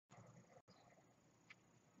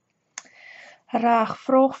Reg,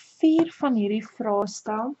 vraag 4 van hierdie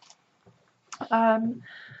vraestel.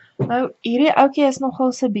 Nou hierdie ouetjie is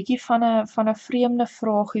nogals 'n bietjie van 'n vreemde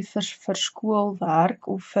vraagie vir skoolwerk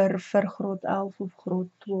of vir graad 11 of graad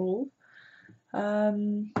 12.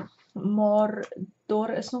 Maar daar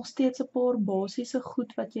is nog steeds 'n paar basiese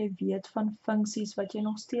goed wat jy weet van funksies wat jy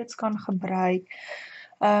nog steeds kan gebruik.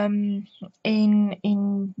 En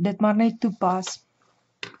dit maar net toepas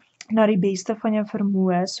na die beste van jou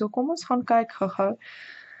vermoë. So kom ons gaan kyk gou-gou.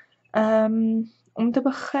 Om te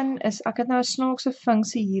begin is, ek het nou 'n snaakse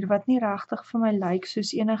funksie hier wat nie regtig vir my lyk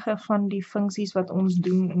soos enige van die funksies wat ons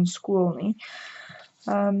doen in skool nie.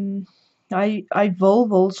 Hy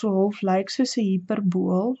wil so half lyk soos 'n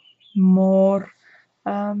hiperbool, maar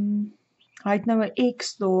hy het nou 'n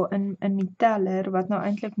X daar in die teller wat nou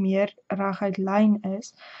eintlik meer reguit lyn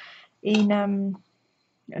is. En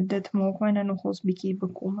dit maak my nou nogals bietjie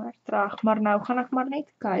bekommerd. Reg, maar nou gaan ek maar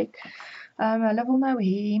net kyk. Hulle wil nou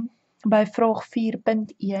hê by vraag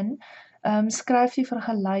 4.1 skryf die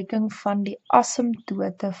vergelyking van die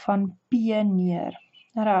asymptote van P neer.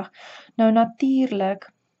 Reg. Nou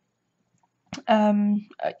natuurlik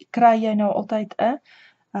kry jy nou altyd 'n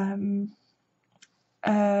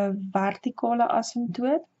vertikale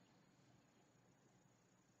asymptoot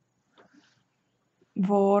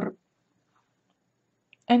waar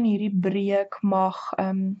in hierdie breek mag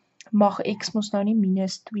x mos nou nie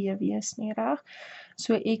 -2 wees nie, reg?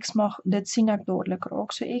 So x mag, dit sien ek dadelik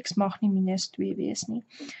raak, so x mag nie -2 wees nie.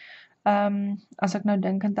 As ek nou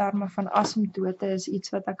dink in terme van asymptote is iets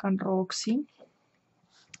wat ek kan raak sien.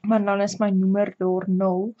 Maar dan is my noemer daar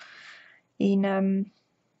 0. En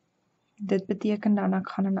dit beteken dan ek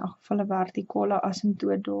gaan in elk geval 'n vertikale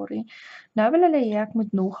asymptoot daar hê. Nou wil hulle hê ek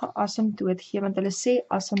moet nog 'n asymptoot gee, want hulle sê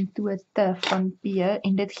asymptote van P,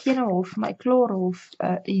 en dit gee nou half vir my klaar half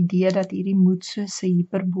 'n idee dat hierdie moet soos 'n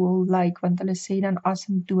hiperbool lyk, want hulle sê dan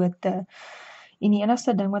asymptote. En die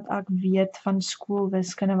enigste ding wat ek weet van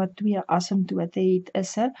skoolwiskunde wat 2 asymptote het,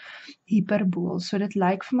 is 'n hiperbool. So dit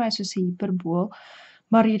lyk vir my soos 'n hiperbool,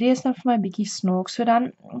 maar hierdie is nou vir my bietjie snaaks. So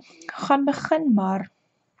dan gaan begin maar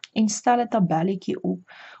en stel 'n tabelletjie op,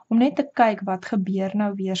 om net te kyk wat gebeur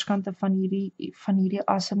nou weerskante van hierdie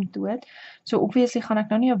asymptoot. So obviously gaan ek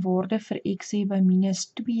nou nie 'n waarde vir x hê by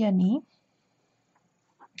 -2 nie.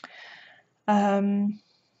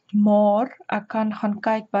 Maar ek kan gaan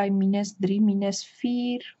kyk by -3,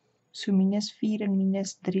 -4, so -4 en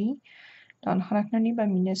 -3, dan gaan ek nou nie by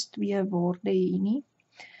 -2 waarde hê nie.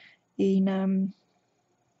 En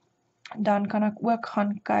dan kan ek ook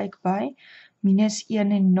gaan kyk by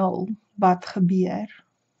 -1 en 0, wat gebeur,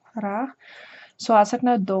 reg? So as ek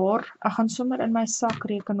nou daar, ek gaan sommer in my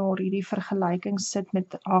sakrekenaar hierdie vergelyking sit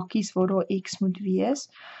met hakies waar daar x moet wees.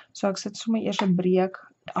 So ek sit sommer eers 'n breek,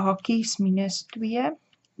 hakies -2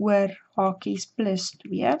 oor hakies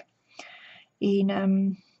 +2. En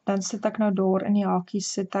dan sit ek nou daar in die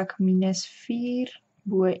hakies sit ek -4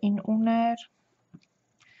 bo en onder.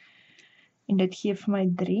 En dit gee vir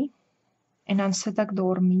my 3. En dan sit ek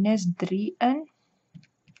daar -3 in.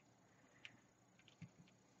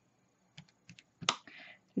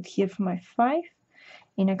 Dit gee vir my 5.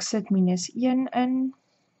 En ek sit -1 in.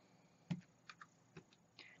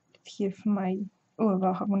 Dit gee vir my,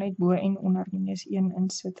 wag, ek moet net bo en onder -1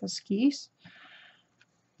 insit, ekskuus.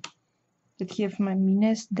 Dit gee vir my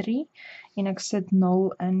 -3 en ek sit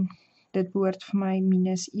 0 in. Dit behoort vir my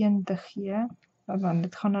 -1 te gee, want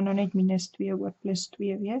dit gaan dan nou net -2 oor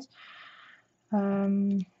 +2 wees.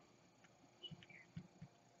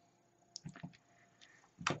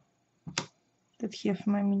 Dit gee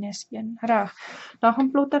vir my -1. Reg. Dan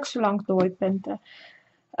gaan plot ek solank daai punte.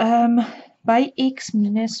 By x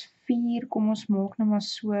 -4, kom ons maak nou maar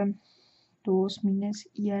so, daar's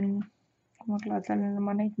 -1. Kom ek laat hulle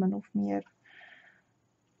maar net min of meer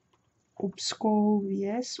op skaal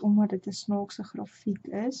wees, omdat dit 'n snaakse grafiek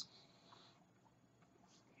is.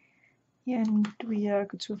 1, 2,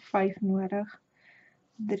 ek het so 5 nodig.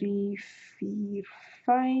 3, 4,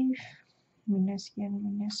 5, -1,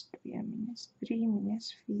 -2, -3,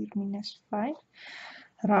 -4, -5.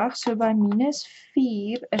 Reg, so by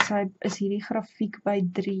 -4 is hierdie grafiek by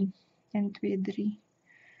 3. 1, 2, 3.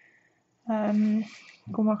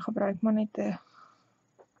 Kom ek gebruik maar net 'n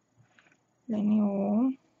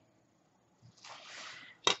liniaal.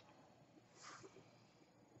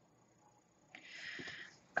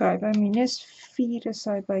 Okay, by -4 is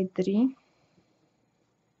hy by 3.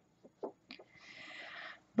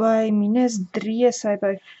 By -3 is hy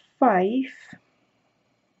by 5.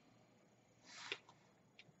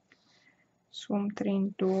 So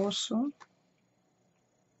omtrent daarso.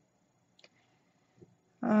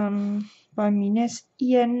 By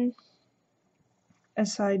 -1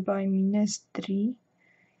 is hy by -3.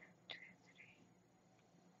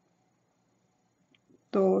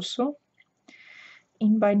 Daarso.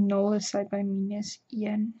 En by 0 is hy by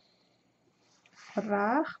 -1.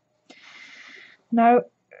 Reg. Nou,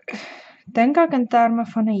 dink ek in terme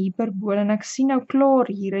van 'n hiperbool, en ek sien nou klaar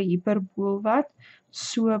hier 'n hiperbool wat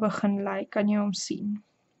so begin lyk. Kan jy hom sien?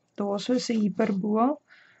 Daarso is 'n hiperbool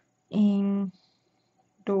en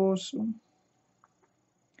daarso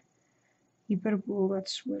hiperbool wat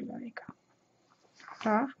so lyk.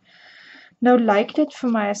 Reg. Nou lyk dit vir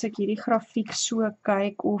my as ek hierdie grafiek so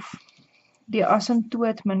kyk of die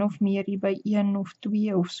asymptoot min of meer hier by 1 of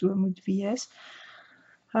 2 of so moet wees.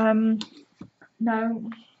 Nou,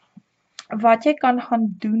 wat jy kan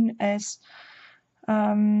gaan doen is,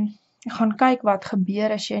 gaan kyk wat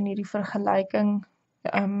gebeur as jy in hierdie vergelyking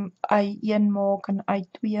I1 maak en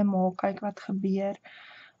I2 maak, kyk wat gebeur.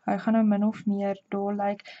 Hy gaan nou min of meer daar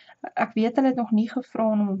lyk. Ek weet hulle het nog nie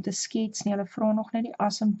gevra om te skets nie, hulle vra nog net die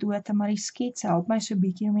asymptote, maar die skets help my so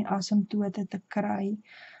bietjie om die asymptote te kry.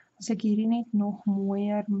 As ek hierdie net nog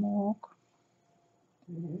mooier maak.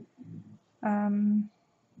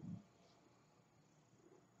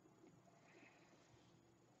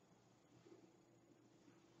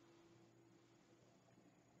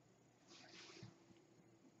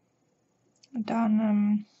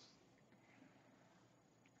 Dan,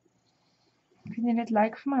 ek weet nie, dit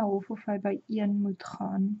lyk vir my half of hy by 1 moet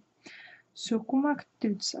gaan. So kom ek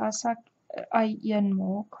toets, as ek I1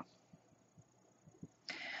 maak,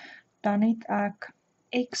 dan het ek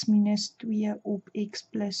x minus 2 op x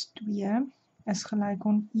plus 2 is gelyk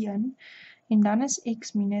aan 1, en dan is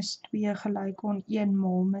x minus 2 gelyk aan 1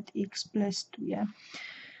 maal met x plus 2.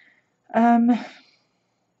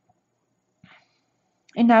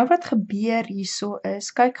 En nou wat gebeur hierso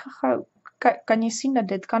is, kyk gou, kan jy sien dat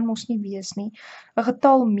dit kan mos nie wees nie. 'n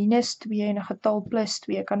getal minus 2 en 'n getal plus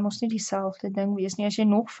 2 kan mos nie dieselfde ding wees nie. As jy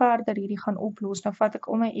nog verder hierdie gaan oplos, dan vat ek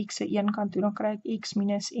al my x se een kant toe, dan kry ek x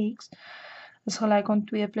minus x is gelyk aan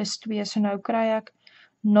 2 plus 2, so nou kry ek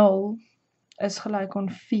 0 is gelyk aan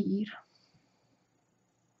 4.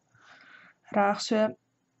 Reg, so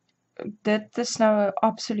dit is nou 'n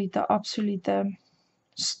absolute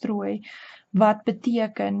strooi, wat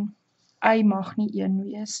beteken y mag nie 1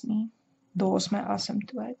 wees nie. Daar's my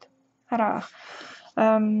asymptoot. Reg.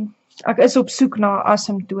 Ek is op soek na 'n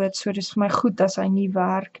asymptoot, so dis vir my goed as hy nie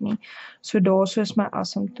werk nie. So daarso is my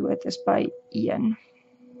asymptoot is by 1.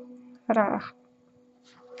 Reg.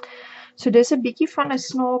 So dis 'n bietjie van 'n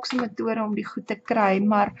snaakse metode om die goed te kry,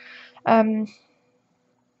 maar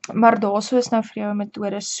daarso is nou vir jou 'n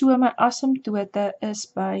metode. So my asymptote is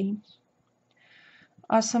by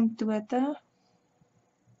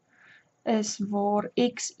waar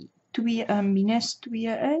x2 minus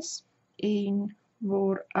 2 is en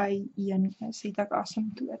waar y1 is, het ek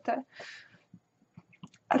asymptote.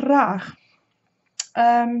 Reg.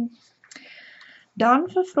 Dan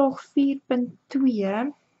vir vraag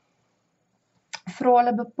 4.2 vra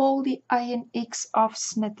hulle bepaal die y en x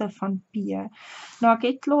afsnitte van P. Nou ek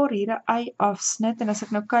het klaar hier 'n y afsnit, en as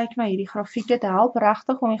ek nou kyk na hierdie grafiek, dit help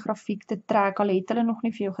regtig om die grafiek te trek, al het hulle nog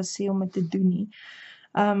nie vir jou gesê om dit te doen nie.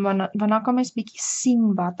 Want dan kan mens bietjie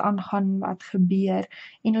sien wat aangaan, wat gebeur,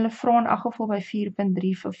 en hulle vra in elk geval by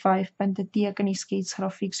 4.3 vir 5 punte teken die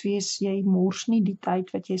sketsgrafiek, so jy mors nie die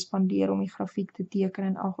tyd wat jy spandeer om die grafiek te teken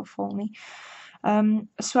in elk geval nie.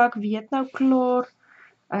 So ek weet nou klaar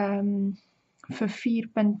vir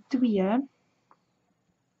 4.2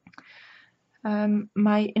 en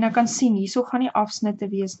ek kan sien, hierso gaan nie afsnitte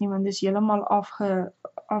wees nie, want dis heeltemal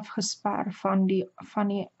afgesper van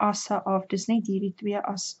die asse af, dis net hierdie 2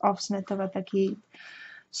 afsnitte wat ek het.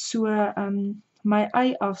 So, my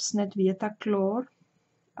y-afsnit weet ek klaar,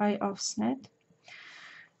 y-afsnit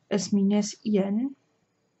is minus 1,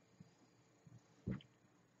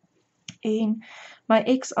 en my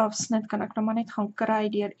x-afsnit kan ek nou maar net gaan kry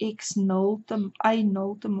deur y0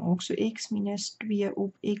 te maak, so x minus 2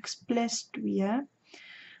 op x plus 2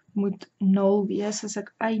 moet 0 wees as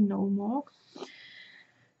ek y0 maak.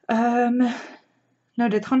 Nou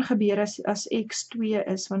dit gaan gebeur as x 2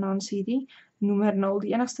 is, want dan is hierdie noemer 0.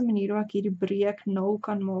 Die enigste manier hoe ek hierdie breek 0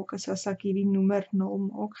 kan maak is as ek hierdie noemer 0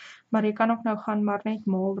 maak, maar jy kan ook nou gaan maar net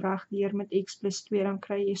maal reg deur met x plus 2, dan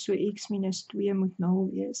kry jy so x minus 2 moet 0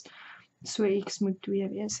 wees. So x moet 2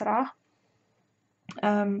 wees, reg?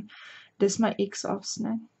 Dis my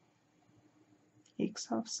x-afsnit.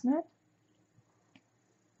 X-afsnit.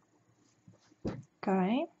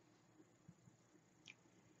 Okay.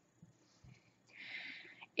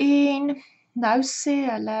 En nou sê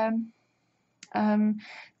hulle,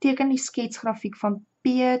 teken die sketsgrafiek van P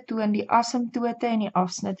toon die asymptote en die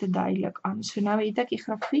afsnitte duidelik aan. So nou het ek die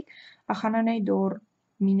grafiek, ek gaan nou net daar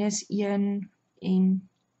 -1 en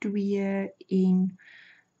 2 en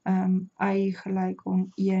y gelyk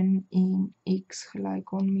aan 1 en x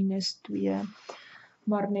gelyk aan -2,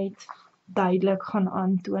 maar net duidelik gaan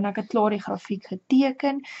aantoon. Ek het klaar die grafiek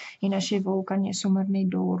geteken, en as jy wil, kan jy sommer net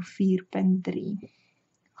daar 4.3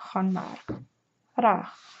 gaan merk. Reg,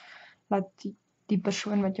 laat die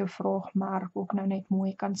persoon wat jou vraag merk ook nou net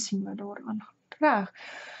mooi kan sien wat daar aangaan. Reg,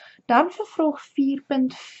 dan vir vraag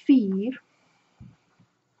 4.4,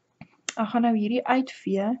 ek gaan nou hierdie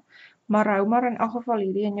uitvee, maar hou maar in elk geval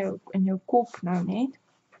hierdie in jou kop nou net.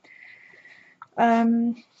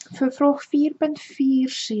 Vir vraag 4.4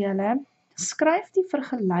 sê hulle, skryf die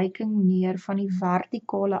vergelyking neer van die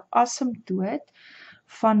vertikale asymptoot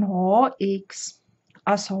van hx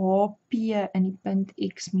as hp in die punt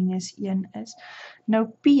x minus 1 is. Nou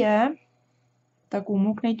p, dat kom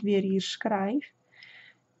ook net weer hier skryf,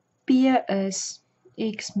 p is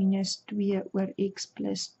x minus 2 oor x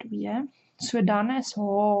plus 2, so dan is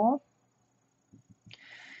h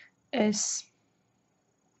is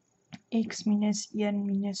x minus 1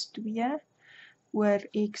 minus 2 oor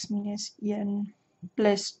x minus 1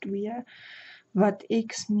 plus 2, wat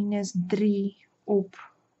x minus 3 op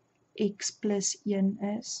x plus 1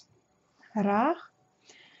 is. Reg?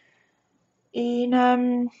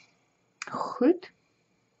 En, goed.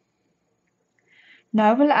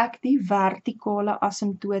 Nou wil ek die vertikale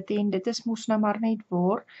asymptote, en dit is mos nou maar net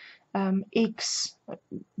waar, x,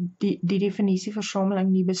 die definisieversameling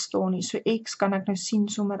nie bestaan nie. So x kan ek nou sien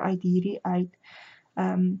sommer uit hierdie uit,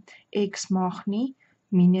 x mag nie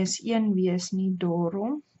minus 1 wees nie,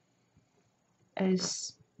 daarom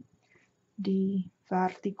is die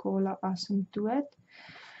vertikale asymptoot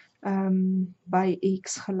by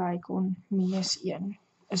x gelyk aan minus 1.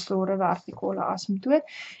 Is daar 'n vertikale asymptoot.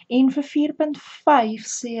 En vir 4.5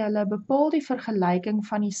 sê hulle, bepaal die vergelyking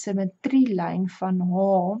van die simmetrielyn van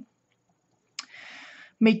H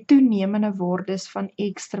met toenemende waardes van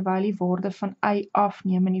x, terwyl die waarde van y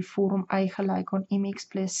afneem in die vorm y gelyk aan mx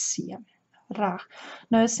plus c. Reg.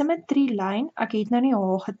 Nou 'n simmetrielyn, ek het nou nie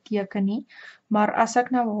H geteken nie, maar as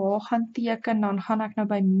ek nou H gaan teken, dan gaan ek nou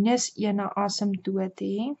by minus 1 'n asymptoot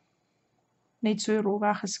hê, net so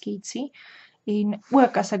rolweg gesketsie. En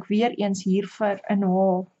ook as ek weer eens hier vir in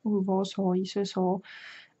H, waar is H, hier is H,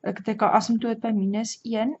 ek het 'n asymptoot by minus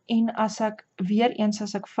 1, en as ek weer eens,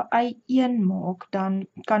 as ek vir y 1 maak, dan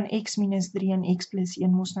kan x minus 3 en x plus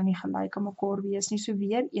 1 mos nou nie gelyk aan mekaar wees nie, so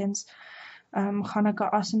weer eens gaan ek 'n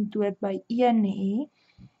asymptoot by 1 hê,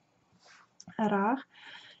 reg,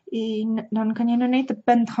 en dan kan jy nou net 'n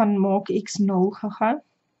punt gaan maak, x0 gehou,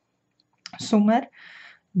 sommer,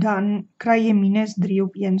 dan kry jy minus 3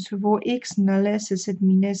 op 1, so waar x 0 is dit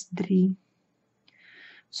minus 3.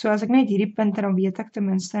 So as ek net hierdie punte, dan weet ek ten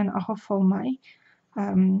minste in elk geval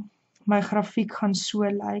my grafiek gaan so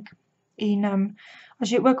lyk. En as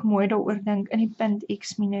jy ook mooi daaroor dink, in die punt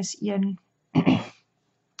x minus 1,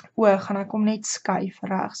 gaan ek hom net skuif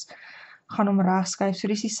regs, gaan hom regs skuif, so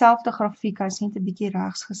dis dieselfde grafiek, hy is net 'n bietjie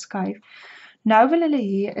regs geskuif. Nou wil hulle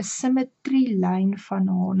hê 'n simmetrielyn van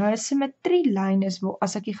H. Nou 'n simmetrielyn is,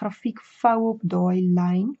 as ek die grafiek vou op daai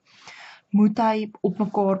lyn, moet hy op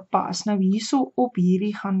mekaar pas. Nou hierso op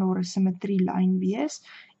hierdie gaan daar 'n simmetrielyn wees,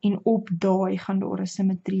 en op daai gaan daar 'n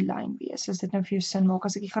simmetrielyn wees. As dit nou vir jou sin maak,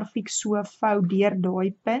 as ek die grafiek so vou deur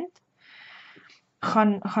daai punt,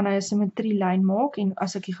 gaan hy 'n simmetrielyn maak, en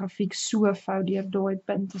as ek die grafiek so vou deur daai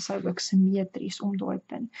punt, is hy ook simmetries om daai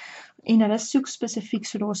punt. En hulle soek spesifiek,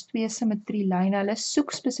 so daar's 2 simmetrielyne, hulle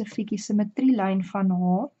soek spesifiek die simmetrielyn van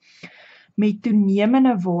H met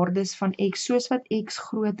toenemende waardes van x, soos wat x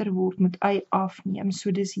groter word, moet y afneem,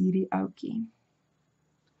 so dis hierdie ouetjie.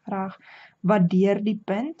 Reg, wat deur die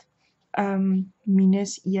punt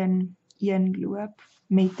minus 1 loop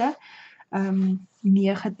met 'n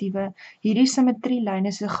negatiewe. Hierdie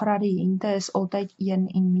simmetrielyne se gradiënte is altyd 1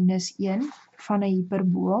 en minus 1 van 'n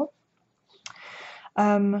hiperbool.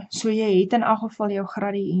 So jy het in elk geval jou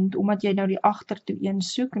gradiënt, omdat jy nou die agtertoe een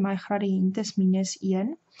soek, en my gradiënt is minus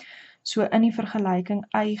 1. So in die vergelyking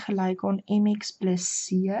y gelyk aan mx plus c,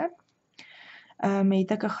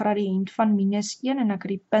 het ek 'n gradiënt van minus 1, en ek het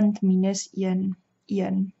die punt minus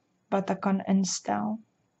 1, wat ek kan instel.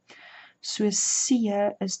 So c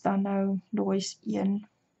is dan nou, daai is 1,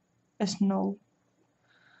 is 0.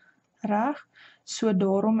 Reg? So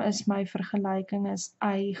daarom is my vergelyking is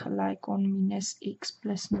y gelyk aan minus x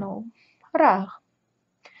plus 0. Reg?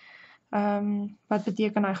 Wat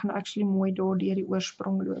beteken hy gaan actually mooi daar deur die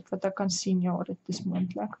oorsprong loop, wat ek kan sien, ja, dit is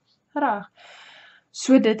moontlik. Reg?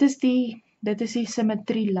 So dit is die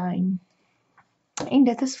simmetrielyn. En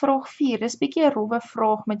dit is vraag 4. Dis bietjie 'n rowwe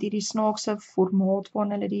vraag met hierdie snaakse formaat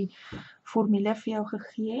waarin hulle die formule vir jou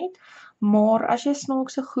gegee het. Maar as jy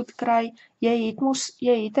snaakse goed kry, jy het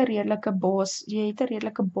 'n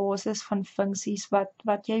redelike basis van funksies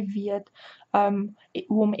wat jy weet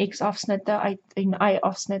hoe om x-afsnitte en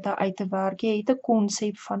y-afsnitte uit te werk. Jy het 'n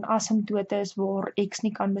konsep van asymptote is waar x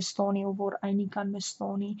nie kan bestaan nie of waar y nie kan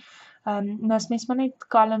bestaan nie. En as mens maar net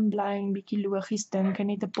kalm bly en bietjie logies dink en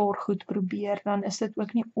net 'n paar goed probeer, dan is dit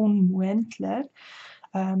ook nie onmoontlik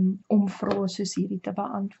om vrae soos hierdie te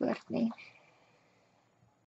beantwoord nie.